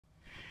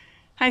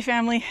Hi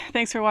family,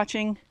 thanks for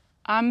watching.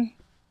 I'm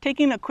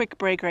taking a quick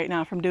break right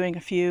now from doing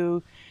a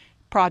few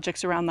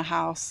projects around the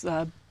house,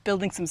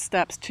 building some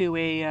steps to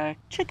a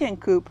chicken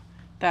coop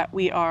that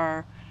we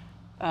are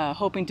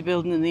hoping to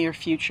build in the near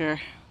future.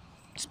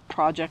 Just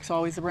projects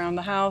always around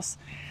the house.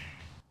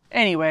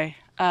 Anyway,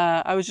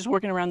 I was just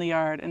working around the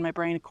yard and my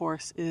brain, of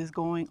course, is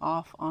going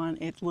off on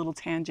its little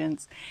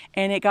tangents.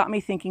 And it got me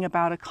thinking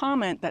about a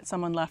comment that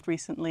someone left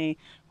recently,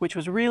 which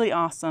was really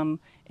awesome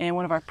in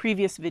one of our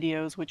previous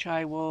videos, which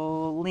I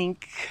will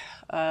link.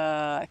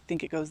 I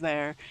think it goes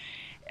there.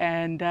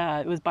 And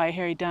it was by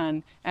Harry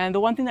Dunn. And the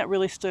one thing that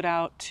really stood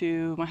out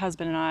to my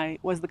husband and I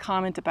was the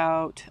comment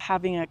about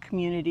having a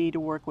community to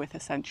work with,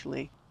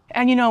 essentially.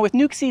 And you know, with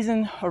NUC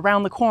season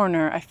around the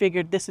corner, I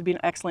figured this would be an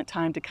excellent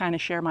time to kind of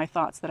share my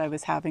thoughts that I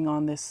was having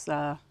on this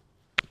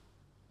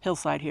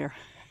hillside here.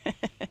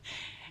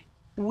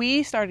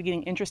 We started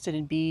getting interested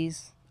in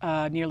bees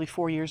nearly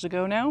 4 years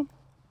ago now,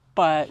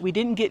 but we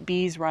didn't get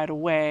bees right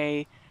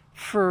away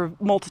for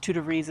a multitude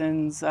of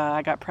reasons.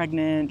 I got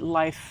pregnant,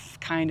 life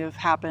kind of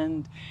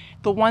happened.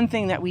 The one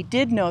thing that we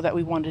did know that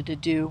we wanted to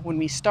do when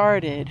we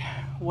started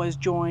was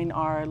join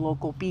our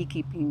local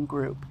beekeeping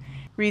group.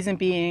 Reason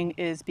being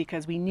is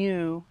because we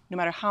knew no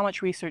matter how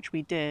much research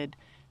we did,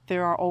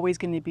 there are always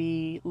going to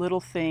be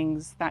little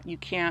things that you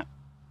can't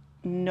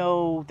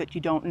know that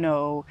you don't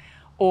know,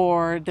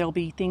 or there'll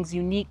be things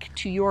unique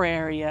to your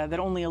area that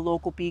only a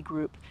local bee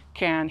group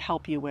can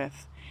help you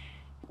with.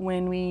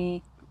 When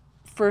we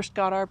first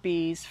got our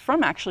bees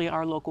from actually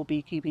our local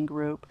beekeeping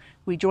group,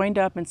 we joined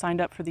up and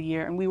signed up for the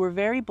year, and we were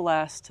very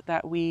blessed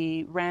that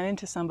we ran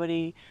into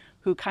somebody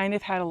who kind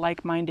of had a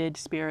like-minded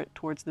spirit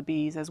towards the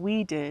bees as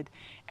we did,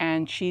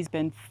 and she's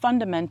been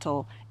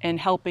fundamental in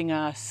helping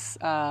us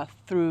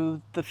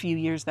through the few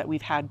years that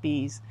we've had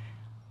bees.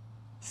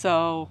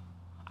 So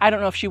I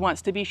don't know if she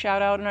wants to be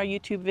shout out in our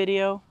YouTube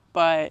video,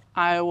 but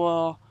I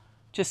will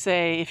just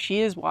say if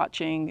she is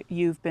watching,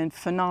 you've been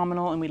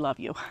phenomenal and we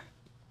love you.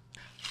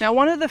 Now,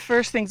 one of the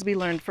first things we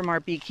learned from our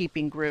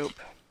beekeeping group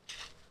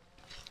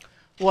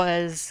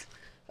was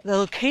the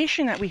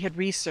location that we had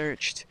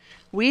researched.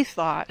 We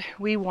thought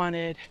we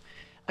wanted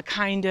a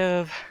kind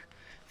of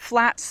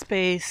flat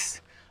space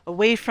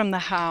away from the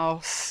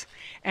house,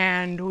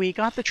 and we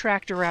got the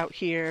tractor out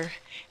here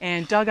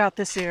and dug out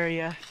this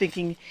area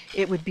thinking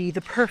it would be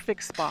the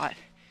perfect spot.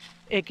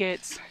 It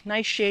gets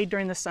nice shade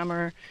during the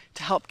summer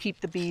to help keep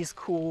the bees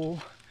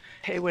cool.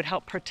 It would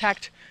help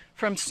protect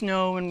from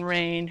snow and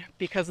rain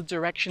because of the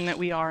direction that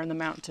we are in the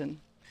mountain.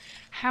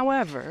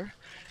 However,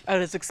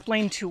 as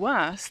explained to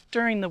us,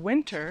 during the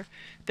winter,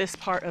 this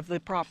part of the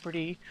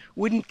property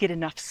wouldn't get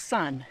enough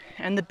sun,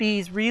 and the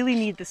bees really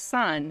need the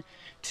sun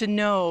to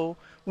know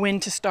when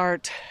to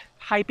start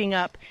hyping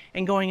up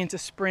and going into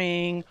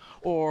spring,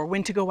 or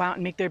when to go out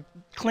and make their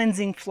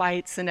cleansing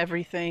flights and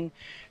everything.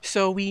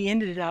 So we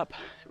ended up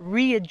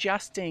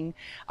readjusting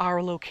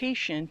our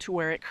location to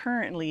where it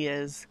currently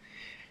is,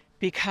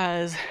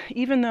 because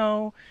even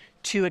though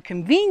to a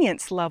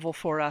convenience level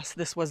for us,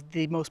 this was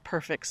the most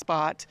perfect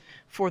spot,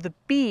 for the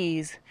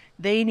bees,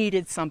 they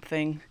needed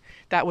something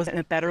that was in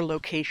a better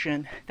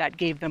location that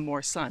gave them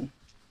more sun.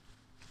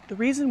 The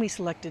reason we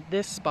selected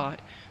this spot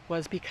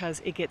was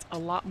because it gets a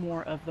lot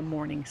more of the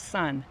morning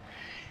sun.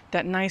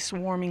 That nice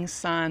warming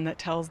sun that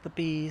tells the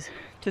bees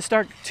to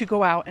start to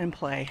go out and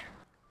play.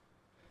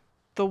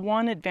 The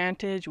one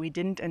advantage we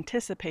didn't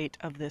anticipate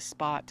of this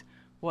spot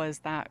was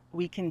that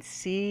we can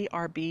see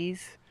our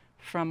bees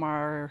from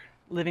our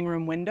living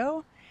room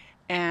window,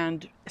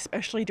 and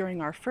especially during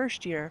our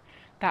first year,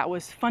 that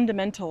was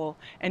fundamental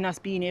in us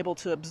being able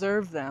to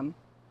observe them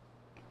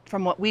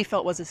from what we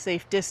felt was a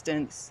safe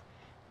distance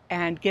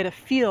and get a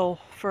feel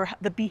for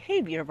the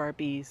behavior of our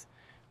bees.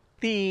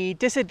 The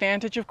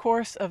disadvantage, of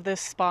course, of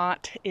this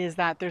spot is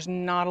that there's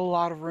not a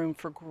lot of room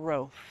for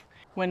growth.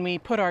 When we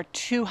put our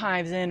 2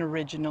 hives in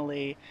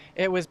originally,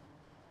 it was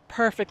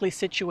perfectly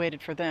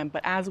situated for them,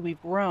 but as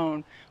we've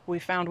grown, we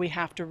found we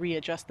have to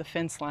readjust the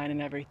fence line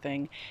and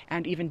everything,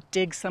 and even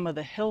dig some of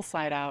the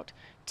hillside out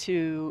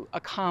to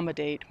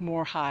accommodate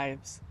more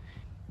hives.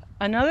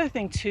 Another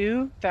thing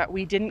too that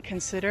we didn't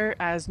consider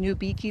as new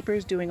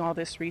beekeepers doing all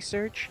this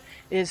research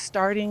is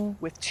starting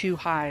with 2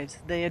 hives.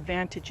 The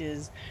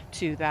advantages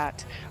to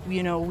that,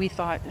 you know, we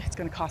thought it's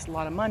going to cost a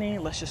lot of money,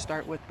 let's just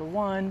start with the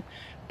 1,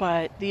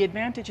 but the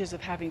advantages of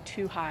having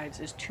 2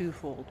 hives is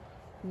twofold.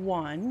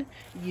 1,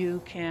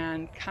 you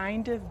can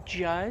kind of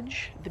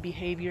judge the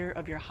behavior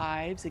of your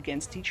hives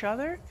against each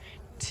other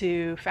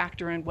to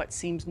factor in what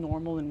seems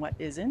normal and what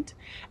isn't.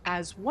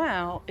 As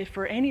well, if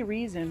for any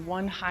reason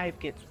one hive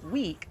gets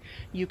weak,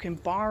 you can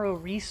borrow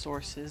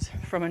resources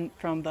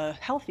from the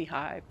healthy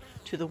hive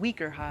to the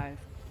weaker hive.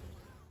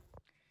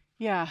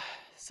 Yeah,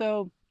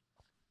 so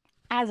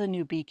as a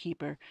new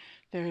beekeeper,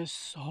 there's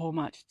so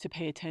much to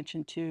pay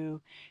attention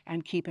to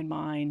and keep in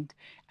mind.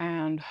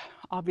 And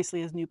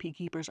obviously, as new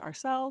beekeepers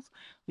ourselves,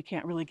 we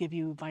can't really give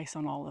you advice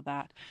on all of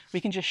that. We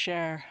can just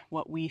share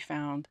what we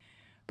found.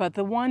 But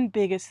the one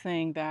biggest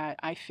thing that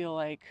I feel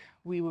like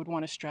we would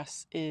want to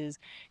stress is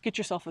get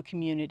yourself a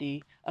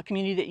community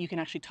that you can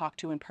actually talk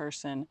to in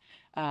person,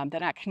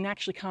 that can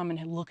actually come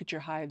and look at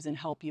your hives and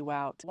help you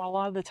out. While a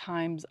lot of the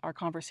times our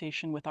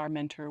conversation with our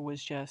mentor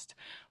was just,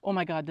 oh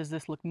my God, does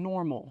this look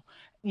normal?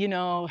 You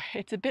know,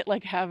 it's a bit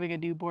like having a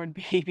newborn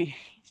baby.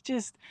 It's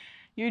just,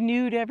 you're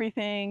new to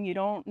everything, you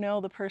don't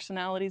know the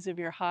personalities of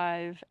your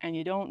hive, and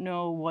you don't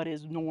know what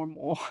is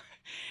normal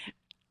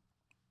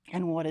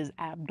and what is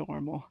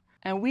abnormal.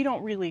 And we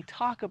don't really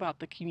talk about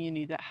the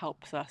community that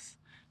helps us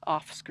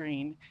off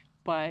screen,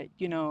 but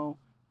you know,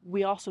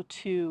 we also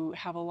too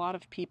have a lot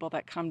of people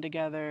that come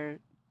together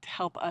to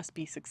help us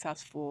be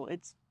successful.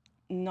 It's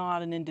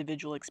not an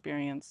individual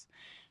experience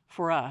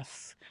for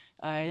us.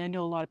 I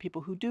know a lot of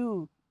people who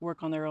do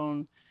work on their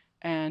own,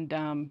 and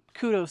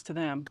kudos to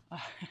them.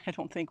 I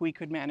don't think we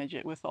could manage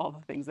it with all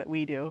the things that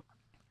we do.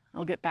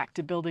 I'll get back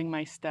to building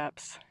my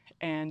steps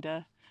and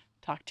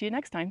talk to you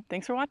next time.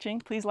 Thanks for watching.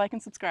 Please like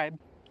and subscribe.